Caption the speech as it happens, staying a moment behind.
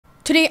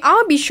Today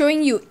I'll be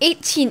showing you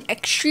 18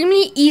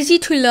 extremely easy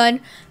to learn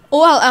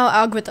OLL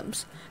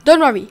algorithms.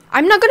 Don't worry,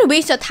 I'm not going to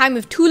waste your time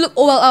with 2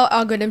 OLL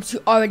algorithms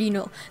you already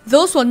know.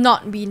 Those will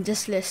not be in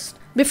this list.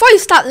 Before you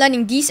start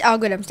learning these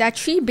algorithms, there are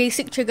 3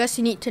 basic triggers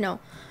you need to know.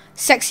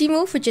 Sexy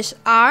move, which is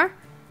R,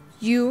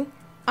 U,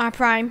 R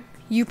prime,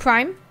 U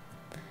prime.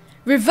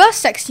 Reverse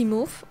sexy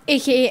move,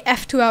 aka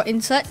F2L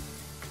insert,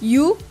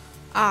 U,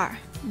 R,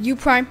 U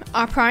prime,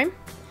 R prime.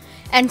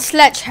 And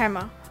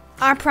sledgehammer,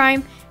 R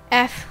prime,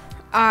 F,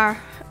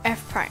 R,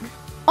 F prime.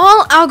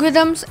 All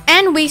algorithms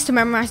and ways to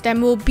memorize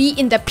them will be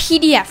in the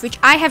PDF, which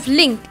I have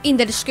linked in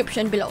the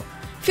description below.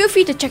 Feel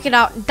free to check it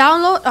out,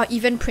 download, or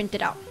even print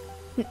it out.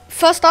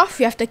 First off,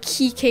 we have the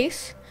key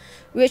case,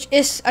 which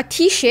is a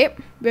T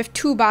shape with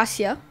 2 bars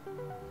here.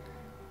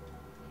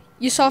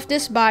 You solve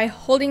this by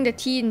holding the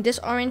T in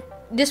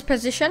this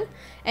position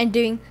and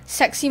doing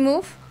sexy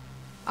move,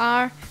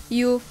 R,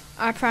 U,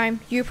 R prime,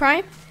 U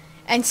prime,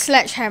 and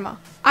sledgehammer,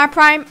 R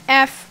prime,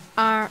 F,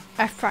 R,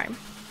 F prime.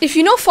 If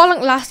you know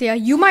following last year,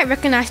 you might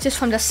recognize this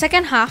from the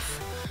second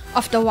half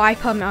of the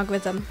Y-perm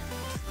algorithm.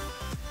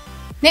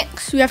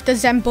 Next, we have the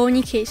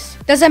Zamboni case.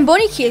 The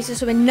Zamboni case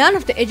is when none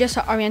of the edges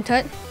are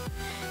oriented.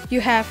 You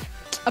have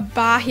a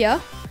bar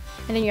here,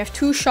 and then you have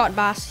 2 short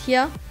bars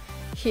here,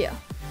 here.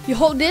 You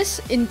hold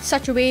this in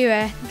such a way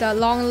where the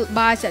long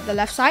bar is at the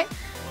left side.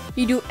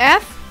 You do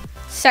F,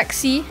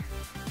 sexy,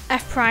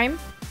 F prime,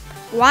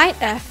 wide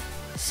F,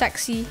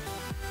 sexy,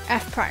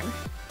 F prime.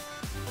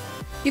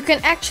 You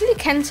can actually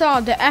cancel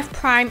out the F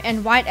prime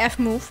and wide F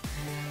move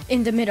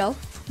in the middle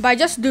by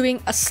just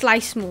doing a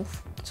slice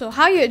move. So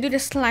how you do the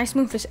slice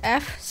move is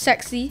F,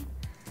 sexy,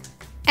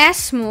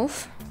 S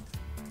move,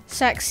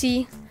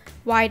 sexy,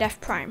 wide F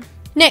prime.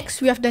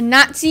 Next, we have the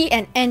Nazi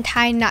and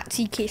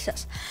anti-Nazi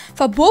cases.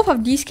 For both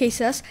of these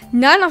cases,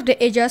 none of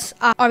the edges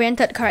are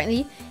oriented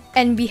correctly,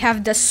 and we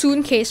have the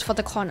soon case for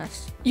the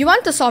corners. You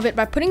want to solve it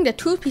by putting the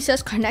 2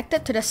 pieces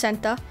connected to the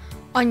center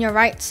on your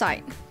right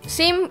side.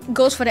 Same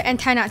goes for the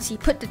anti-Nazi.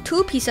 Put the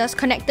 2 pieces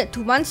connected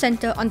to one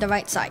center on the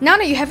right side. Now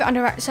that you have it on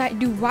the right side,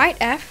 do wide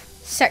F,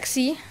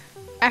 sexy,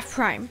 F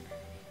prime.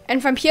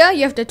 And from here,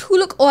 you have the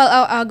 2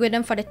 OLL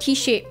algorithm for the T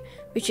shape,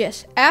 which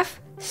is F,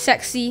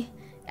 sexy,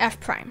 F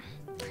prime.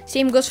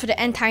 Same goes for the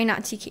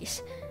anti-Nazi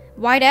case.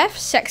 Wide F,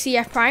 sexy,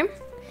 F prime.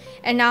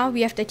 And now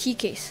we have the T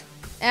case.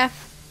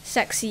 F,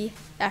 sexy,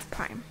 F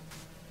prime.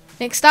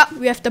 Next up,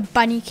 we have the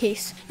bunny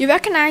case. You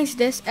recognize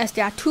this as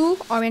there are 2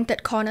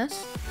 oriented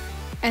corners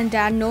and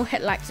there are no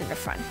headlights in the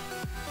front.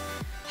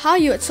 How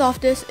you would solve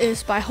this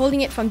is by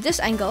holding it from this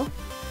angle,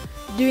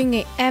 doing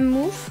a M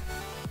move,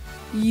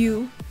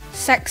 U,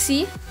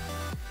 sexy,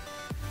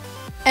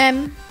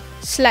 M,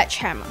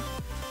 sledgehammer.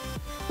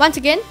 Once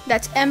again,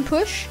 that's M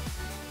push,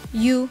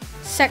 U,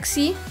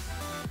 sexy,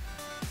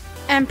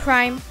 M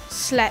prime,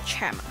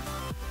 sledgehammer.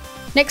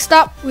 Next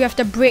up, we have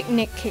the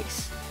breakneck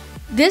case.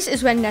 This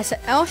is when there's an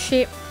L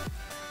shape,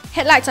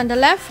 headlights on the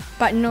left,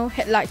 but no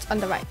headlights on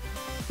the right.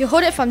 You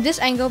hold it from this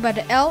angle where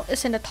the L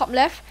is in the top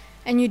left,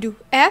 and you do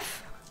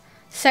F,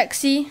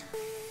 sexy,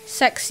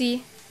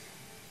 sexy,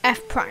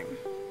 F prime.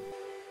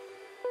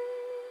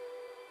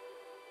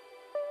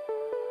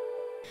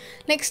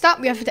 Next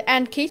up, we have the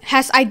AND case. It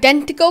has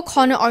identical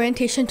corner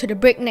orientation to the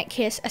breakneck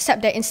case,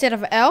 except that instead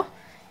of an L,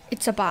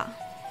 it's a bar.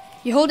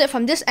 You hold it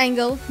from this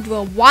angle, do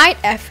a wide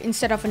F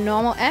instead of a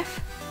normal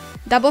F,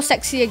 double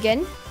sexy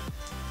again,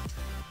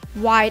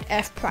 wide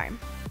F prime.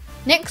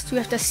 Next, we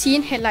have the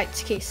seen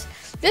headlights case.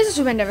 This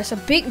is when there is a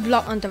big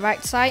block on the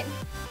right side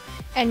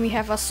and we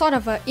have a sort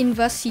of an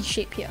inverse C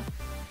shape here.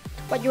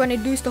 What you want to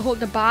do is to hold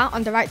the bar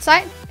on the right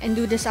side and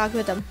do this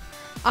algorithm.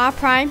 R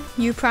prime,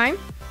 U prime,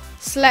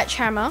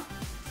 sledgehammer,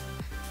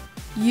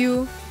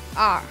 U,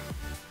 R.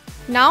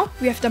 Now,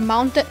 we have the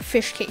mounted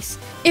fish case.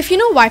 If you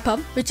know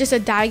Y-perm, which is a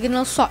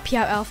diagonal swap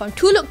PRL from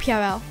 2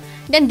 PRL,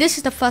 then this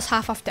is the first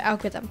half of the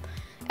algorithm.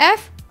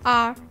 F,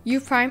 R, U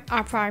prime,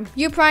 R prime,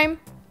 U prime,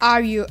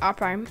 R, U, R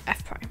prime,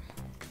 F prime.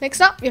 Next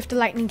up, we have the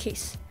lightning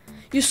case.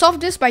 You solve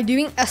this by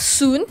doing a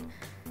soon,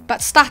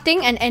 but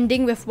starting and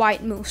ending with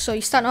wide move. So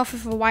you start off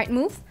with a wide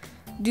move,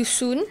 do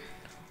soon,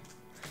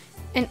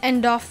 and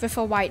end off with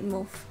a wide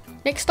move.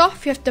 Next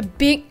off, you have the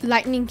big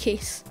lightning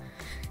case.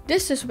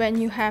 This is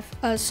when you have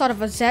a sort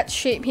of a Z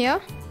shape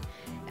here,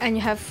 and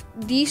you have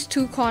these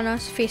 2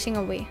 corners facing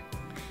away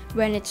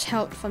when it's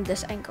held from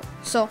this angle.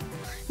 So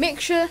make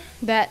sure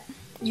that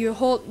you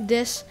hold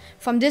this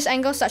from this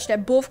angle such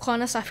that both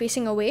corners are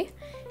facing away,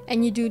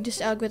 and you do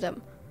this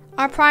algorithm.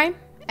 R prime,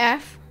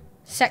 F,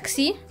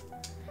 sexy,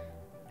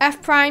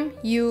 F prime,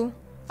 U,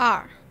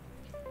 R.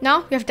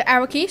 Now we have the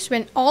arrow case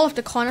when all of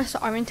the corners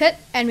are oriented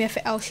and we have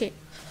an L shape.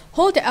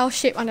 Hold the L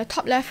shape on the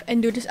top left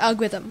and do this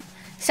algorithm.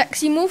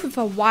 Sexy move with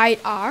a wide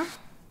R,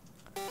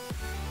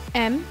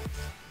 M,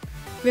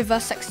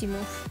 reverse sexy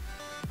move.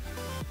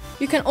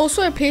 You can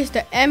also replace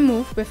the M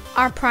move with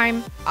R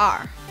prime,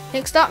 R.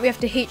 Next up, we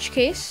have the H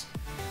case,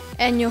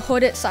 and you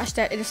hold it such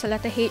that it is a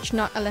letter H,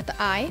 not a letter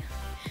I.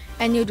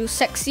 And you do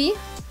sexy,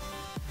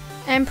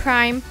 M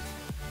prime,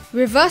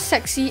 reverse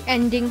sexy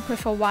ending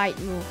with a wide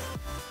move.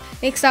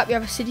 Next up, you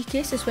have a city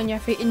case. Is when you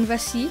have an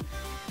inverse C,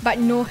 but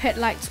no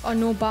headlights or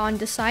no bar on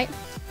the side.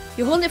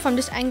 You hold it from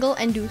this angle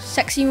and do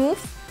sexy move,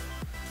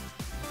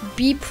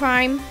 B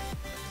prime,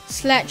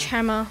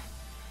 sledgehammer,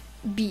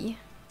 B.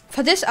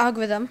 For this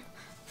algorithm,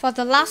 for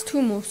the last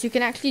two moves, you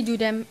can actually do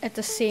them at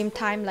the same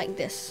time like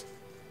this.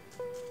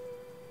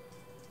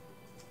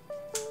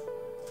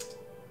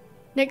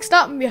 Next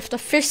up, we have the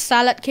fish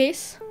salad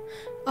case.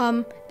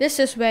 This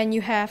is when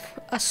you have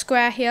a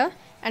square here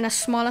and a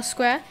smaller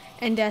square,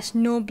 and there's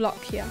no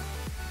block here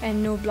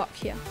and no block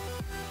here.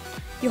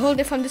 You hold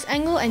it from this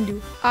angle and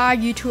do R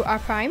U2 R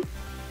prime,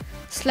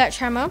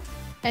 sledgehammer,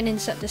 and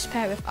insert this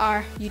pair with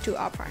R U2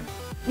 R prime.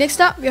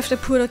 Next up, we have the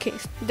poodle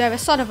case. There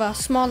is sort of a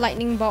small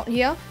lightning bolt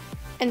here,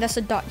 and there's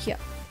a dot here,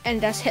 and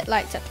there's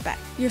headlights at the back.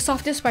 You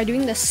solve this by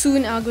doing the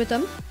soon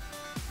algorithm.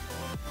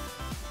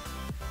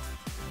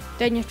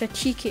 Then you have the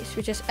T case,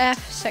 which is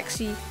F,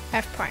 sexy,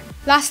 F prime.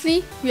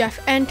 Lastly, we have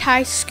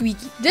Anti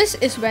Squeegee. This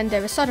is when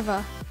there is sort of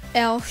a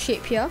L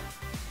shape here,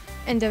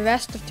 and the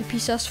rest of the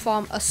pieces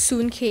form a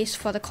soon case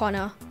for the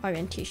corner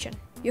orientation.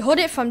 You hold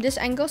it from this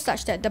angle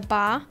such that the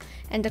bar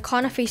and the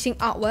corner facing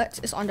outwards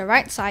is on the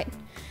right side.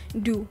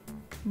 Do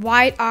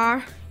wide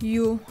R,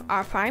 U,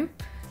 R prime,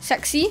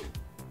 sexy,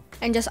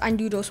 and just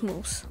undo those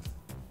moves.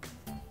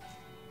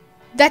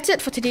 That's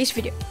it for today's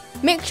video.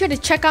 Make sure to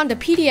check out the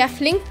PDF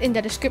linked in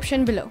the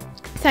description below.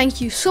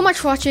 Thank you so much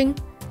for watching,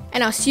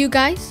 and I'll see you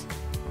guys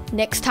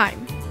next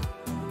time.